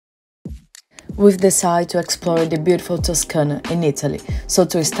We've decided to explore the beautiful Tuscany in Italy. So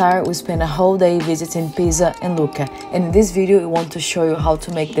to start, we spent a whole day visiting Pisa and Lucca, and in this video we want to show you how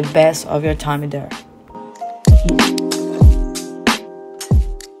to make the best of your time there.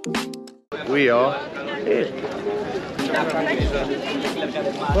 We are here.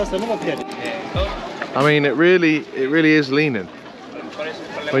 I mean, it really is leaning.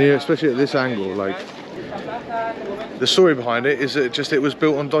 When you, especially at this angle, like, the story behind it is that it was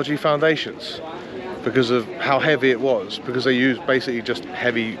built on dodgy foundations because of how heavy it was, because they used basically just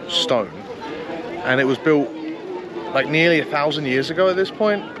heavy stone, and it was built like nearly 1,000 years ago at this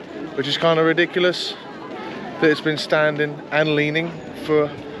point, which is kind of ridiculous that it's been standing and leaning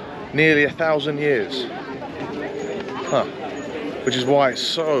for nearly 1,000 years. Which is why it's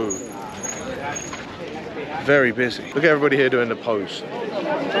so very busy. Look at everybody here doing the pose.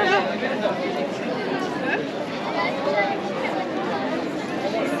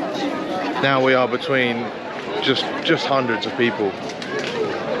 Now we are between just hundreds of people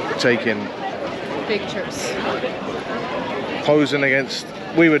taking pictures, posing against.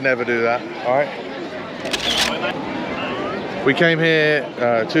 We would never do that. All right. We came here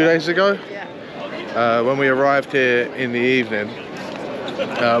 2 days ago. Yeah. When we arrived here in the evening,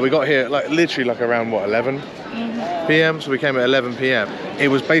 we got here literally around what, 11 p.m. So we came at 11 p.m. It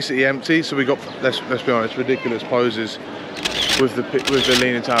was basically empty. So we got, let's be honest, ridiculous poses with the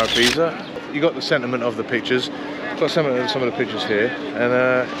Leaning Tower of Pisa. You got the sentiment of the pictures. Got some of the pictures here, and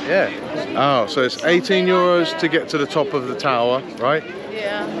yeah. Oh, so it's 18 euros to get to the top of the tower, right?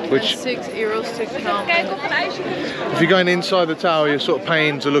 Yeah. Which, and €6 to come. If you're going inside the tower, you're sort of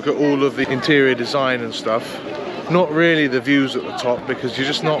paying to look at all of the interior design and stuff. Not really the views at the top because you're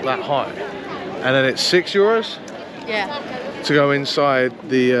just not that high. And then it's €6. Yeah. To go inside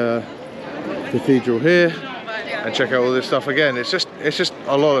the cathedral here and check out all this stuff again. It's just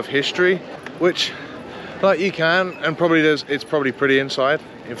a lot of history, which, like, you can, and probably it's probably pretty inside.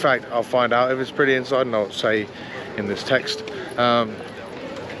 In fact, I'll find out if it's pretty inside, and I'll say in this text.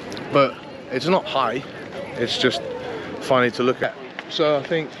 But it's not high. It's just funny to look at. So I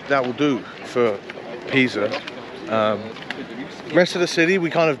think that will do for Pisa. Rest of the city we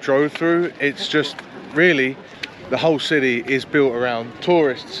kind of drove through. It's just really the whole city is built around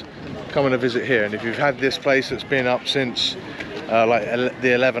tourists coming to visit here. And if you've had this place that's been up since like the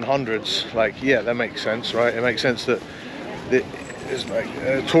 1100s, like, yeah, that makes sense, right? It makes sense that it's like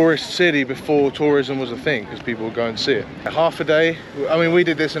a tourist city before tourism was a thing, because people would go and see it. Half a day. I mean, we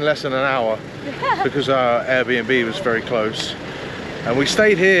did this in less than an hour because our Airbnb was very close, and we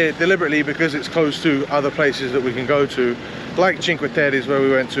stayed here deliberately because it's close to other places that we can go to, like Cinque Terre, where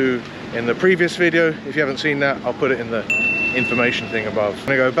we went to in the previous video. If you haven't seen that, I'll put it in the information thing above. I'm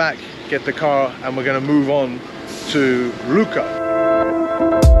gonna go back, get the car, and we're gonna move on to Lucca.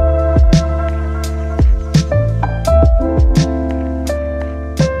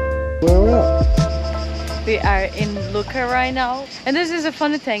 We are in Lucca right now, and this is a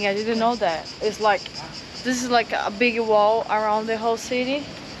funny thing. I didn't know that. It's like, this is like a big wall around the whole city,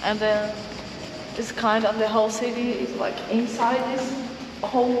 and then it's kind of the whole city is like inside this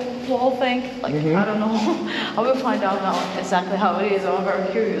whole wall thing. Like, I don't know. I will find out now exactly how it is. I'm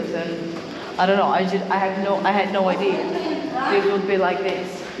very curious, and I don't know. I had no idea it would be like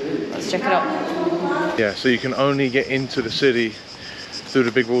this. Let's check it out. Yeah, so you can only get into the city through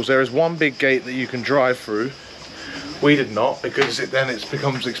the big walls. There is one big gate that you can drive through. We did not, because then it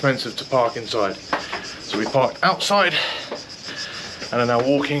becomes expensive to park inside. So we parked outside and are now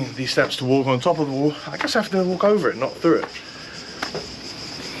walking these steps to walk on top of the wall. I guess I have to walk over it, not through it.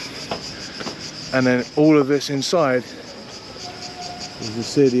 And then all of this inside is the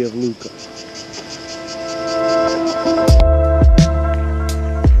city of Lucca.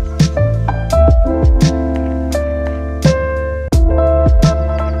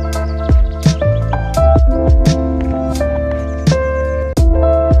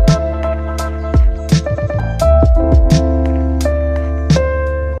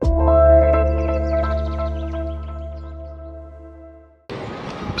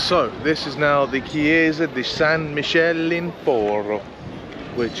 So this is now the Chiesa di San Michele in Foro,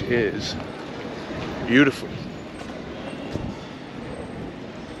 which is beautiful.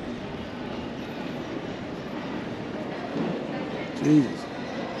 Jesus.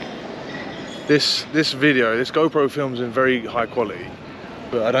 This GoPro films in very high quality,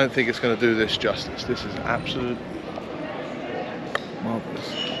 but I don't think it's going to do this justice. This is absolute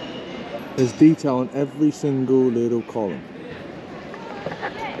marvelous. There's detail on every single little column.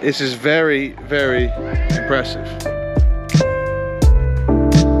 This is very, very impressive.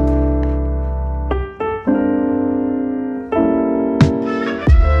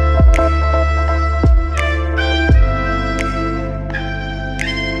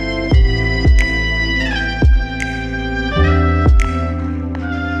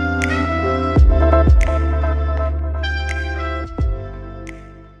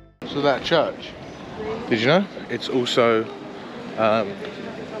 shops of that church, did you know? It's also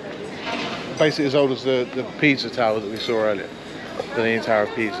basically as old as the Pisa Tower that we saw earlier, the Leaning Tower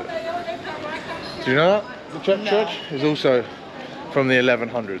of Pisa. Do you know that? The church is also from the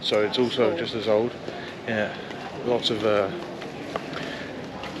 1100s, so it's also just as old. Yeah, lots of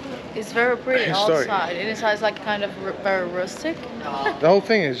it's very pretty historic. outside. Inside it's like kind of very rustic. The whole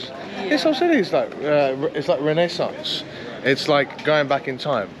thing is, this whole city is like it's like Renaissance. It's like going back in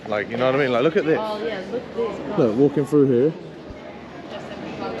time. Like, you know what I mean? Like, look at this. Oh yeah, look at this. Look, walking through here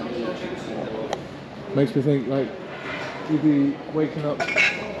makes me think like you'd be waking up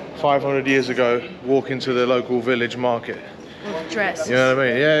 500 years ago, walking to the local village market. With dresses. You know what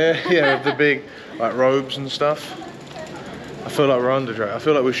I mean? Yeah, with the big like robes and stuff. I feel like we're underdressed. I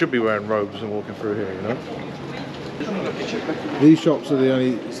feel like we should be wearing robes and walking through here, you know? These shops are the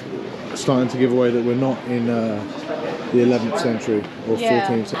only starting to give away that we're not in the 11th century or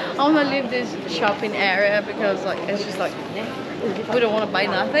 14th century. I want to leave this shopping area because like it's just like we don't want to buy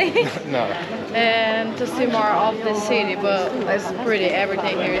nothing. No. And to see more of the city, but it's pretty.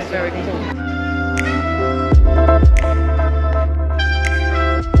 Everything here is very cool.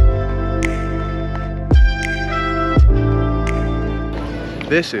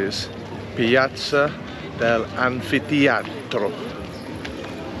 This is Piazza del Anfiteatro.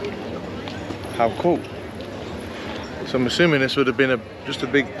 How cool. So I'm assuming this would have been just a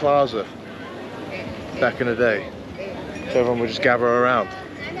big plaza back in the day. So everyone would just gather around.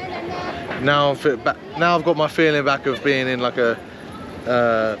 Now I've got my feeling back of being in like a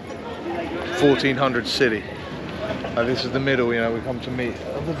 1400 city. Like this is the middle, you know, we come to meet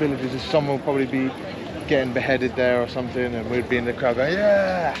other villages. Someone will probably be getting beheaded there or something, and we'd be in the crowd going,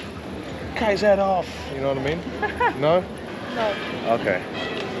 yeah, cut his head off. You know what I mean? No? No. Okay.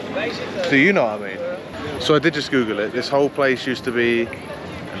 So you know what I mean? So I did just Google it. This whole place used to be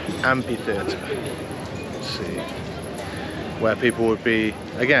an amphitheatre. Let's see. Where people would be,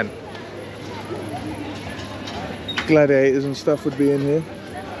 again, gladiators and stuff would be in here.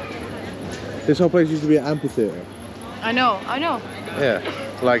 This whole place used to be an amphitheatre. I know. Yeah,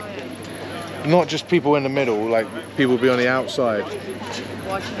 like not just people in the middle, like people would be on the outside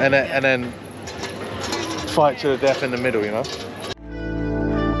and then fight to the death in the middle, you know?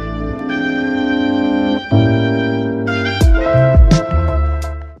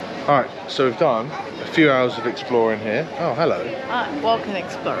 Alright, so we've done a few hours of exploring here. Oh, hello. Walking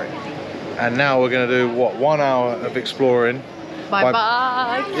exploring. And now we're going to do, what, 1 hour of exploring. Bye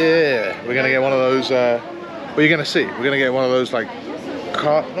bye. Yeah, we're going to get one of those, well, you're going to see. We're going to get one of those, like,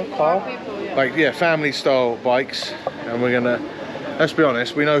 like, yeah, family style bikes. And we're going to, let's be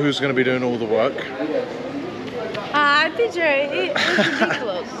honest, we know who's going to be doing all the work. DJ, it's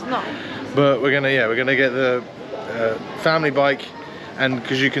ridiculous. No. But we're going to get the family bike. And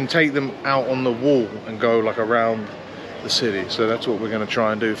because you can take them out on the wall and go like around the city. So that's what we're going to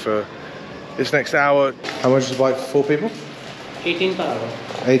try and do for this next hour. How much is the bike for 4 people? 18 per hour.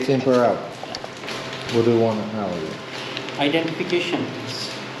 18 per hour. We'll do 1 hour. Identification.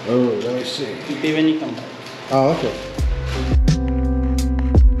 Oh, let me see. You pay when you come back. Oh, okay.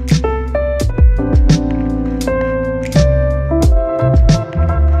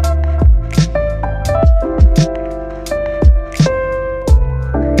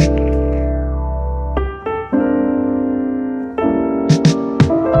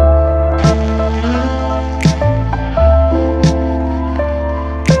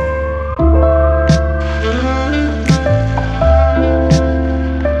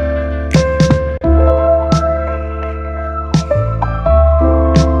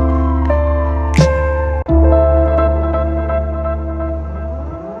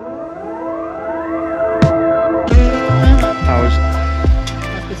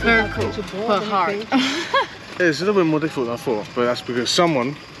 But hard. It's a little bit more difficult than I thought, but that's because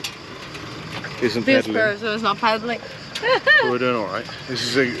someone isn't This pedaling. person is not pedaling. But we're doing alright. This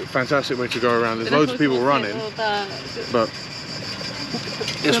is a fantastic way to go around. There's loads of people running, but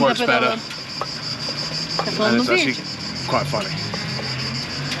this works better. And it's actually quite funny.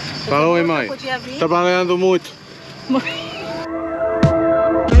 Fala oi, mãe. Trabalhando muito.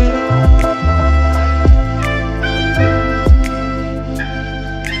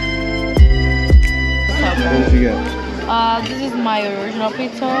 What did you get? This is my original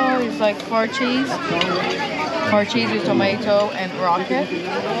pizza. It's like 4 cheese with tomato and rocket.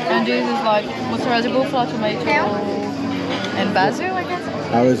 And this is like mozzarella buffalo, tomato and basil, I guess.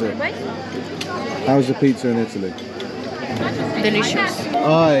 How is it? How's the pizza in Italy? Delicious.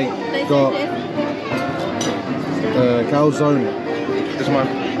 I got calzone. This is mine.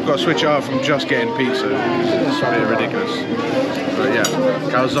 We've got to switch it up from just getting pizza. It's a bit ridiculous. But yeah,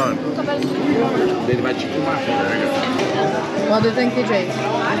 calzone. Very good. What do you think, TJ? Is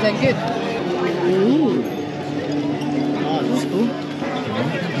that good? Ooh. Oh, that's cool.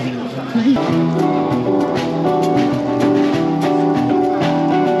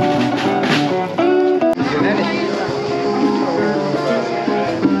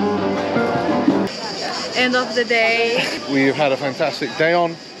 End of the day. We've had a fantastic day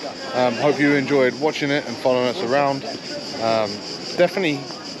on. Hope you enjoyed watching it and following us around. Definitely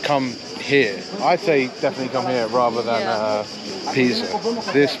come here. I'd say definitely come here rather than Pisa.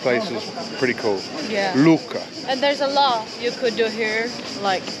 This place is pretty cool. Yeah. Lucca. And there's a lot you could do here,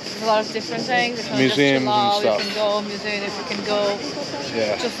 like a lot of different things. If you wanna just Museums chill out, and stuff. You can go museum if you can go.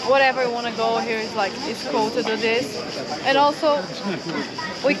 Yeah. Just whatever you want to go here is like, it's cool to do this. And also,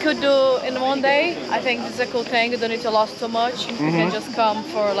 we could do in one day. I think this is a cool thing. You don't need to lose too much. You can just come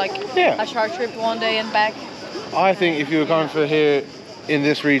for like a short trip one day and back. I think if you were coming for here in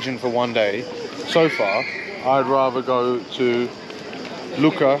this region for one day, so far, I'd rather go to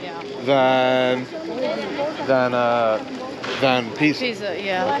Lucca than Pisa. Pisa,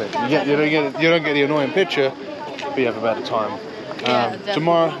 yeah. You don't get the annoying picture, but you have a better time.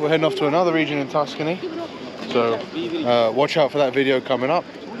 Tomorrow we're heading off to another region in Tuscany, so watch out for that video coming up.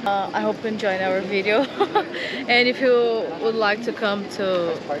 I hope you enjoyed our video. And if you would like to come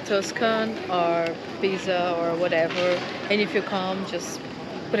to Tuscan or Pisa or whatever, and if you come, just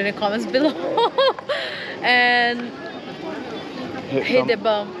put in the comments below. And hit the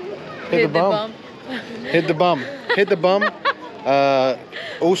bum. Hit the bum.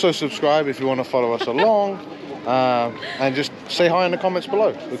 Also subscribe if you want to follow us along. And just say hi in the comments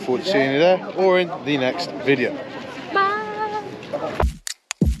below. Look forward to seeing you there or in the next video.